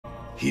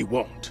He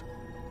won't.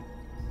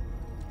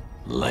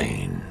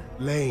 Lane.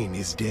 Lane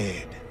is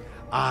dead.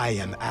 I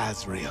am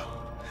Azrael,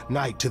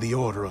 Knight to the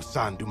Order of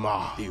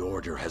Saint-Dumas. The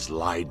Order has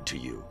lied to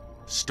you,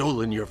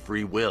 stolen your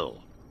free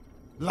will.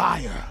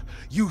 Liar!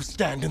 You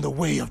stand in the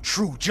way of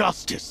true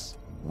justice!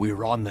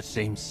 We're on the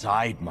same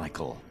side,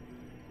 Michael.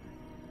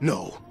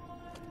 No.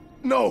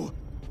 No!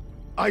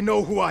 I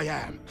know who I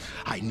am.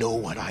 I know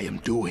what I am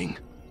doing.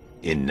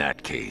 In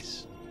that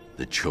case,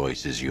 the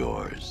choice is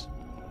yours.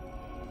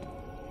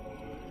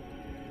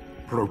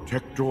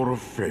 Protector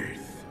of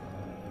Faith,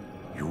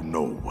 you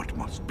know what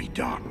must be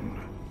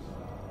done.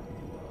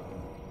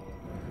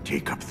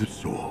 Take up the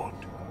sword.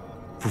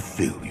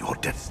 Fulfill your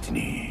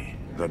destiny.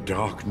 The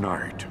Dark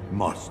Knight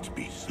must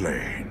be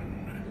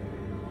slain.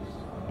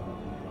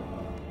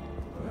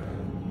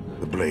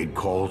 The blade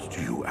calls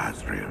to you,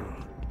 Azrael.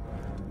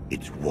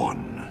 Its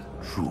one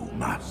true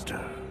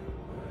master.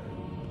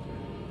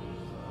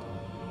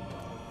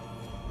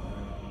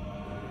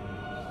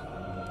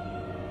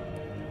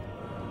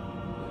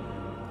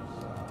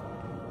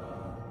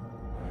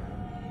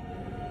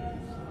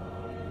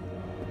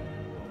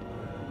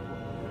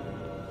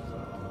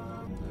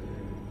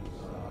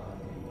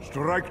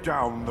 Strike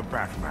down the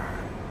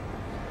Batman.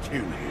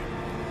 Kill him.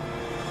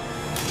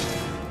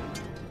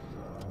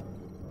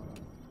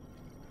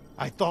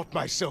 I thought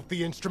myself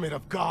the instrument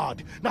of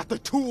God, not the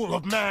tool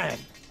of man!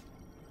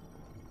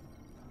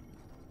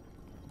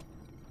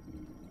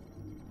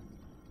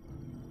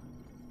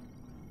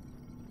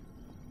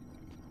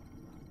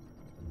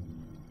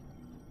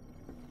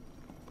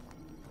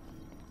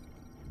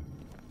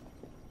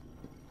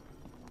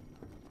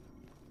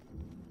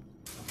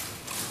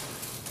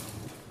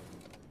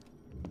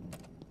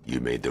 You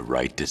made the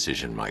right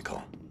decision,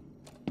 Michael.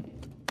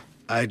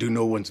 I do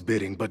no one's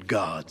bidding but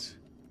God's.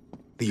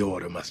 The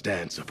Order must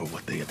answer for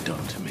what they have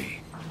done to me.